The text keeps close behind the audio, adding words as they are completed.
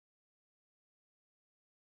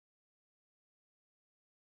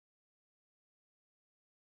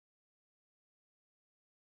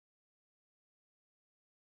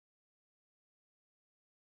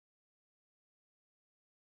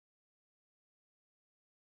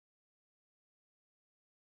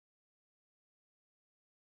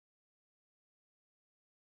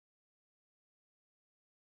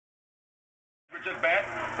At bat.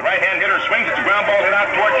 The right-hand hitter swings at the ground ball, hit out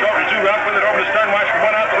toward short, and two out with it over to Sternwatch for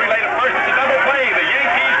one out, three late at first. It's a double play. The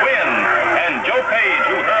Yankees win. And Joe Page,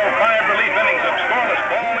 who hurled 5 relief innings of scoreless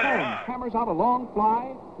ball, is hammers out a long fly,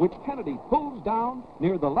 which Kennedy pulls down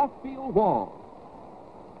near the left field wall.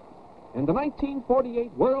 And the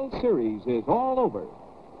 1948 World Series is all over.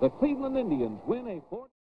 The Cleveland Indians win a 4.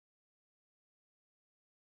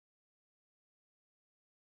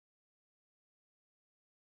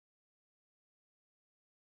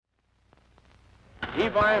 He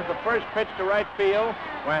binds the first pitch to right field,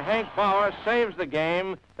 where Hank Bauer saves the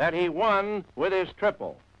game that he won with his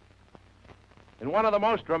triple. In one of the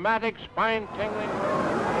most dramatic, spine-tingling...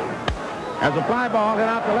 As a fly ball hit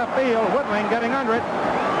out to left field, Whitling getting under it.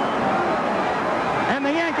 And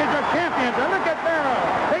the Yankees are champions. And look at Barrow,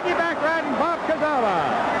 piggyback riding Bob Kazawa.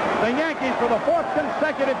 The Yankees for the 4th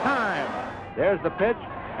consecutive time. There's the pitch,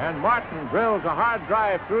 and Martin drills a hard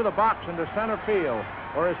drive through the box into center field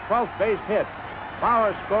for his 12th base hit.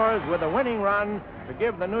 Bauer scores with a winning run to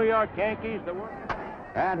give the New York Yankees the win.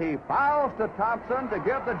 And he fouls to Thompson to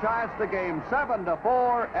give the Giants the game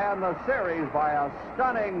 7-4 and the series by a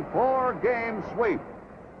stunning 4-game sweep.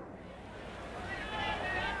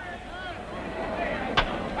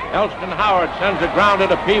 Elston Howard sends a grounder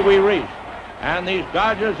to Pee Wee Reese. And these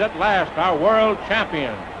Dodgers at last are world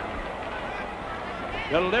champions.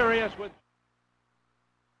 Delirious with...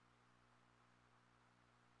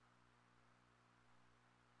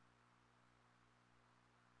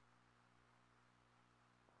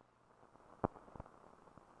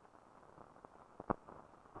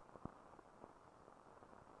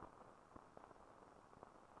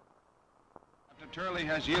 Turley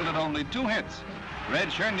has yielded only 2 hits. Red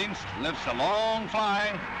Schoendienst lifts a long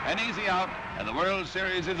fly, an easy out, and the World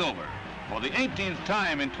Series is over. For the 18th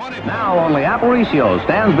time in 20... Now only Aparicio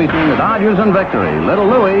stands between the Dodgers and victory. Little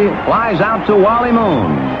Louie flies out to Wally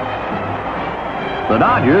Moon. The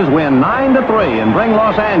Dodgers win 9-3 and bring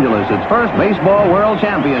Los Angeles its first baseball world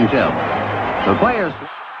championship. The players...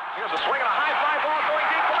 Here's a swing and a high fly ball going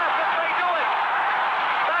deep to left. This may do it.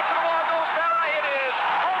 Back to the wall goes Berra. It is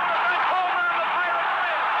over the fence, home run. The Pirates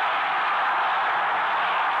win.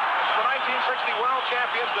 The 1960 world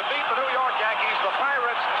champions defeat the New York Yankees. The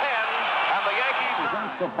Pirates 10 and the Yankees...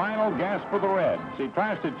 Presents the final gasp for the Reds. He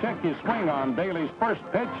tries to check his swing on Daly's first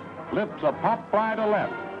pitch, lifts a pop fly to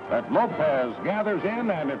left. That Lopez gathers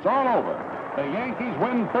in, and it's all over. The Yankees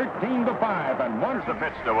win 13-5, and once the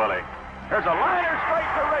pitch to Willie. Here's a liner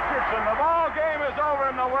straight to Richardson. The ball game is over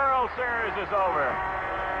and the World Series is over.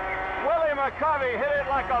 Willie McCovey hit it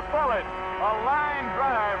like a bullet. A line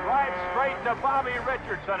drive right straight to Bobby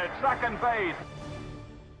Richardson at second base.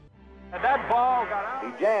 And that ball got out.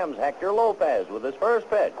 He jams Hector Lopez with his first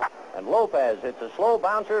pitch, and Lopez hits a slow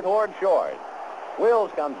bouncer toward short.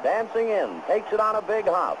 Wills comes dancing in, takes it on a big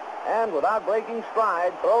hop, and without breaking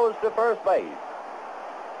stride, throws to first base.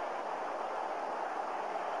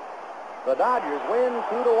 The Dodgers win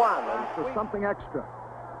 2-1. And For something extra.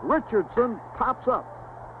 Richardson tops up.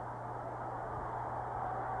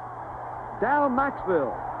 Dal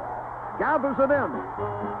Maxville gathers it in.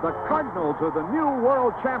 The Cardinals are the new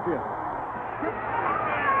world champions.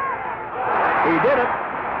 He did it.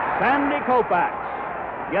 Sandy Koufax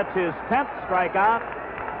gets his 10th strikeout,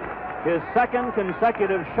 his 2nd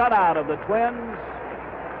consecutive shutout of the Twins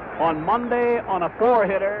on Monday on a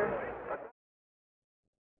 4-hitter.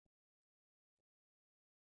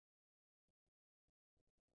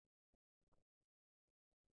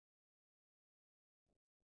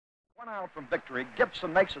 One out from victory,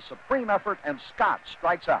 Gibson makes a supreme effort, and Scott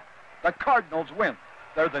strikes out. The Cardinals win.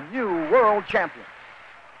 They're the new world champions.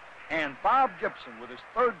 And Bob Gibson, with his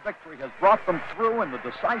 3rd victory, has brought them through in the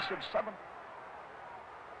decisive 7th.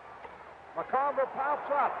 McComber pops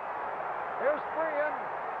up. Here's Freehan.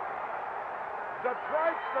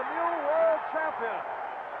 Detroit's the new world champion.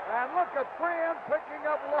 And look at Freehan picking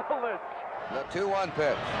up Lolich. The 2-1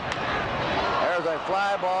 pitch. There's a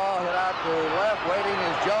fly ball hit out to left. Waiting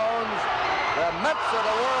is Jones. The Mets are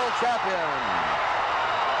the world champions.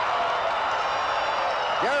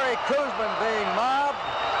 Gary Koosman being mobbed.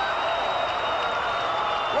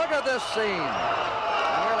 Look at this scene.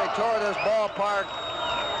 He nearly tore this ballpark.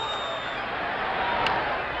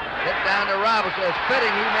 Hit down to Robinson. It's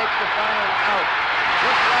fitting he makes the final out.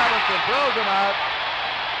 This Robinson throws him out.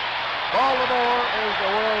 Baltimore is the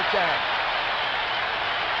world champ.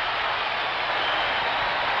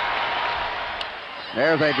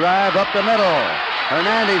 There's a drive up the middle.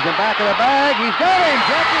 Hernandez in back of the bag. He's got him,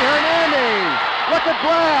 Jackie Hernandez. Look at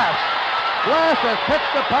Glass. Glass has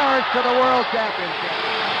pitched the Pirates to the World Championship.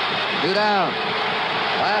 2 down.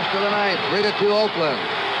 Last of the ninth, 3-2 Oakland.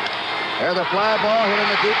 There's a fly ball hit in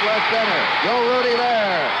the deep left center. Joe Rudi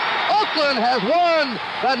there. Oakland has won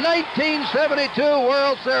the 1972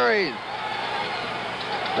 World Series.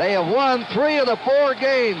 They have won 3 of the 4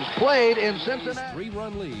 games played in Cincinnati.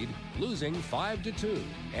 3-run lead, losing 5-2,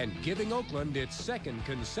 and giving Oakland its 2nd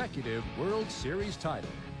consecutive World Series title.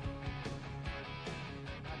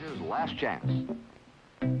 Dodgers' last chance.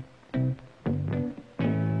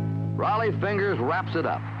 Raleigh Fingers wraps it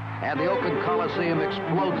up, and the Oakland Coliseum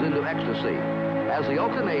explodes into ecstasy as the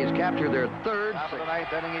Oakland A's capture their 3rd. After the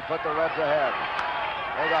 9th inning, he put the Reds ahead.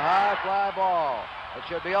 There's a high fly ball. It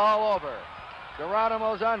should be all over.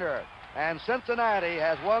 Geronimo's under it, and Cincinnati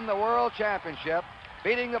has won the World Championship,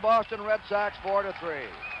 beating the Boston Red Sox 4-3.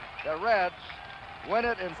 The Reds win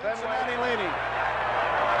it in Cincinnati Fenway. leading.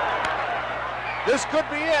 This could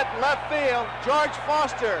be it. Left field. George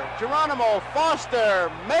Foster. Geronimo. Foster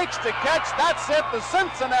makes the catch. That's it. The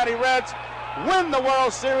Cincinnati Reds win the World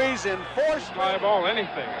Series in 4 straight. Fly ball,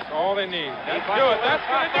 anything. That's all they need. That's do it. That's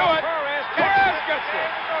going to do it. Torres gets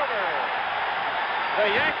it. Over. The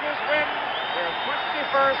Yankees win their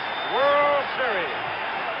 21st World Series.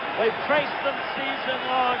 They've traced them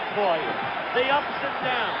season-long for you. The ups and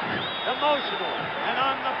downs, emotional and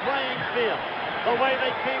on the playing field. The way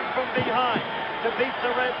they came from behind to beat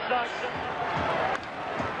the Red Sox.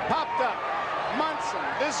 Popped up. Munson.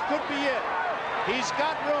 This could be it. He's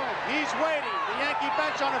got room. He's waiting. The Yankee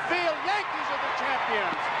bench on the field. Yankees are the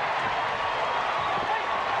champions.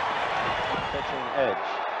 Pitching edge.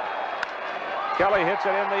 Kelly hits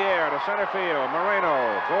it in the air to center field. Moreno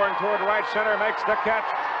going toward right center, makes the catch.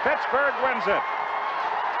 Pittsburgh wins it.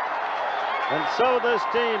 And so this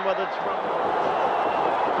team with its front.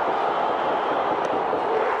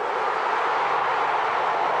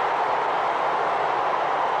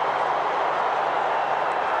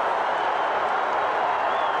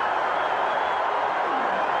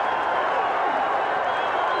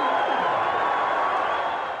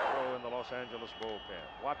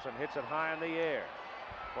 Watson hits it high in the air.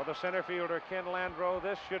 For the center fielder, Ken Landreau,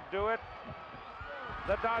 this should do it.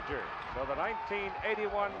 The Dodgers are the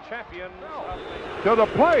 1981 champions. To the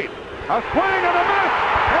plate. A swing and a miss.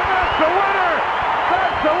 And that's the winner.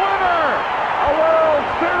 That's the winner. A World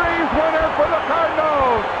Series winner for the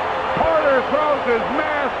Cardinals. Porter throws his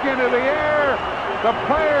mask into the air. The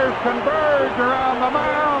players converge around the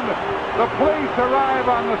mound. The police arrive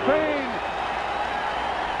on the scene.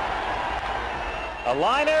 A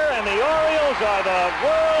liner, and the Orioles are the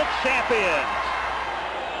world champions.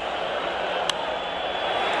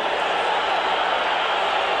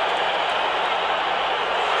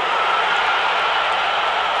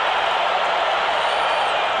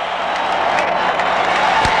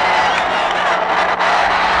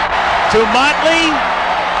 To Motley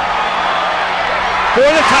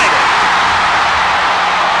for the title.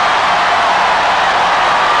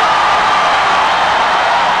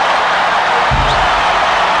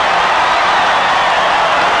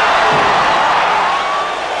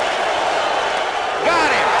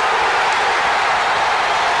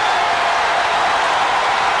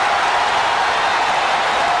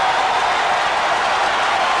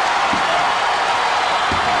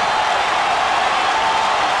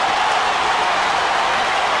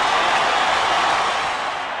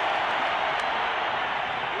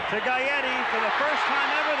 To Gaetti, for the first time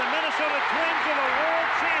ever, the Minnesota Twins are the world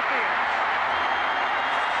champions.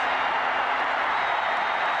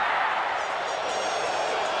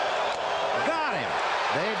 Got him.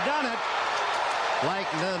 They've done it.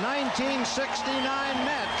 Like the 1969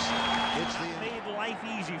 Mets. It's the made life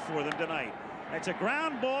easy for them tonight. It's a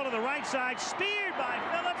ground ball to the right side, speared by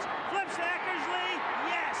Phillips, flips to Eckersley.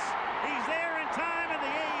 Yes, he's there in time, and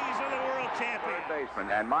the A's are the world champions. Third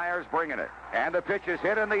baseman, and Myers bringing it. And the pitch is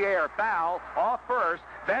hit in the air. Foul off first.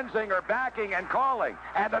 Benzinger backing and calling.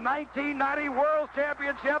 And the 1990 World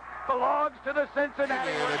Championship belongs to the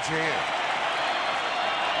Cincinnati.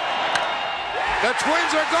 The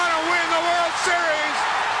Twins are going to win the World Series.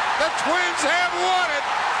 The Twins have won it.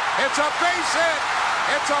 It's a base hit.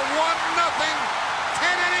 It's a 1-0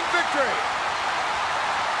 10-inning victory.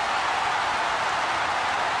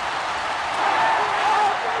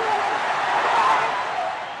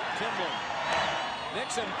 Timlin.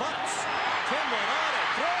 Nixon bunts. Timlin on it.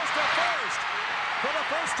 Throws to first. For the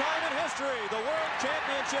first time in history, the World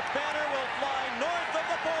Championship banner will fly north of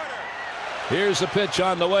the border. Here's the pitch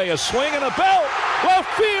on the way. A swing and a belt.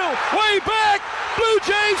 Left field. Way back. Blue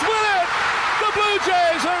Jays win it. The Blue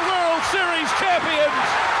Jays are World Series champions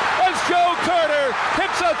as Joe Carter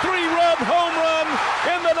hits a 3-run home run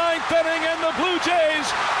in the 9th inning, and the Blue Jays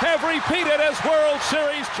have repeated as World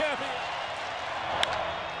Series champions.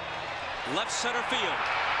 Left center field.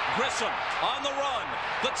 Grissom on the run.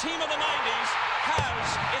 The team of the 90s has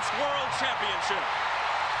its world championship.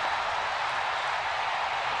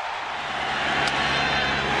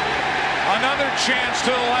 Another chance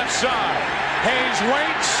to the left side. Hayes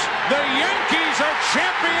waits. The Yankees are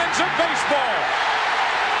champions of baseball.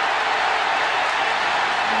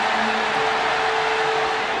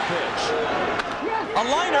 Pitch. A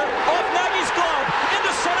liner off Nagy's glove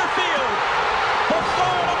into center field. The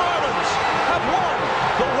Florida Marlins have won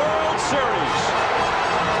the World Series.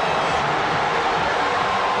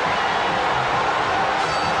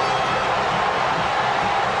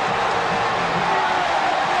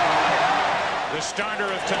 The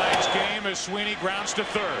starter of tonight's game as Sweeney grounds to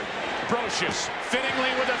third. Brocious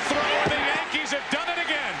fittingly with a throw, and the Yankees have done it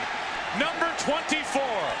again. Number 24.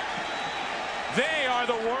 They are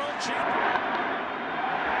the world champions.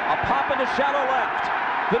 A pop into shallow left.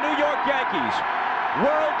 The New York Yankees,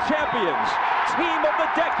 world champions, team of the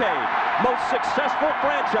decade, most successful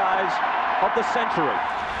franchise of the century.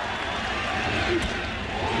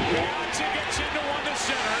 Beyonce gets into one to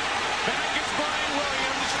center. Back is Brian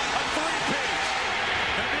Williams, a three-peat.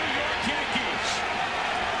 The New York Yankees,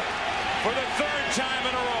 for the third time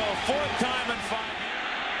in a row, fourth time in 5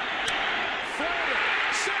 years. Floater,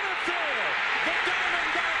 center field. The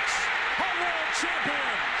Diamondbacks are world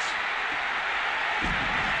champions.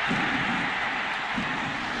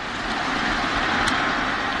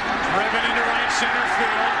 Driven into right center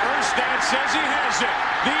field. Erstad says he has it.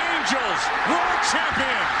 The Angels, world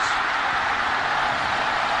champions.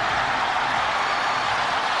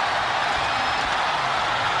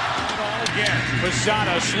 All again.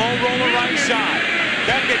 Posada, slow roller right side.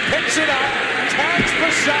 Beckett picks it up, tags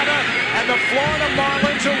Posada, and the Florida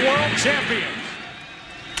Marlins are world champions.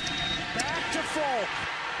 Back to Folk.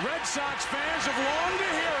 Red Sox fans have longed to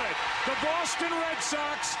hear it. The Boston Red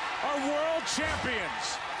Sox are world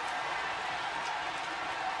champions.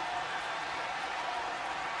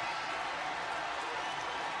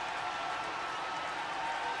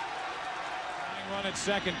 Run at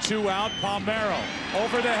second, 2 out. Palmeiro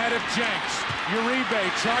over the head of Jenks. Uribe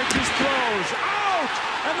charges, throws, out!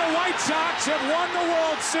 And the White Sox have won the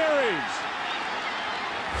World Series.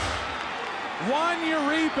 Juan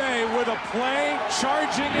Uribe with a play,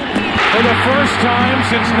 charging in. For the first time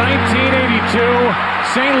since 1982,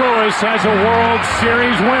 St. Louis has a World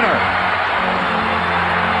Series winner.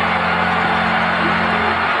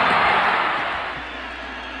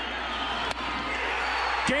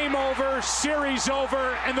 Game over, series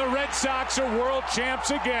over, and the Red Sox are world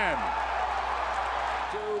champs again.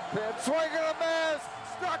 2-pitch, swing and a miss,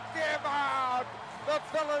 struck him out. The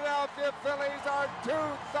Philadelphia Phillies are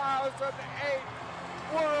 2008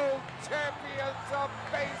 world champions of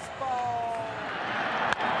baseball.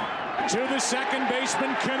 To the second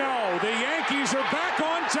baseman, Cano. The Yankees are back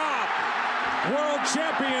on top. World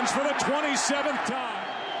champions for the 27th time.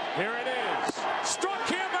 Here it is. Struck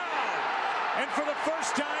him out. And for the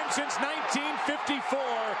first time since 1954,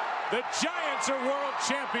 the Giants are world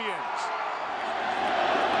champions.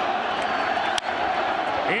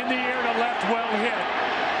 In the air to left, well hit.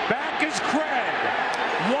 Back is Craig.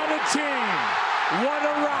 What a team. What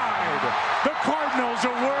a ride. The Cardinals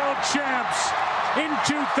are world champs in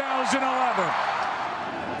 2011.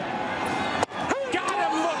 Got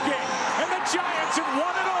him looking. And the Giants have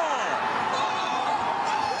won it all.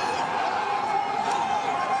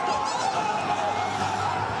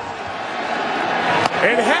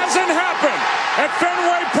 It hasn't happened at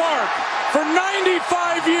Fenway Park for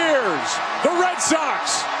 95 years. The Red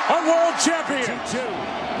Sox are world champions. 2-2.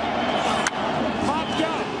 Popped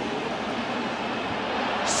up.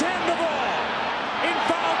 Sandoval in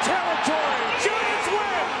foul territory. Giants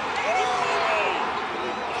win.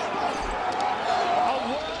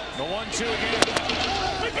 The 1-2 again.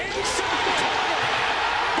 Inside.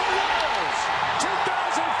 The Royals,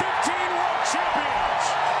 2015 world champions.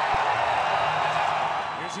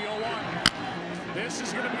 Here's the 0-1. This is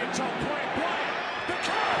going to be a tough play. Bryant, the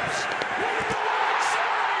Cubs win the World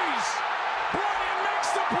Series. Bryant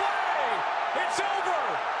makes the play. It's over.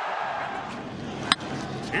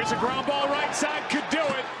 Here's a ground ball right side. Could do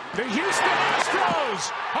it. The Houston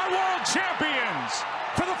Astros are world champions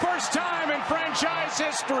for the first time in franchise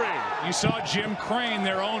history. You saw Jim Crane,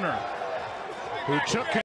 their owner, who took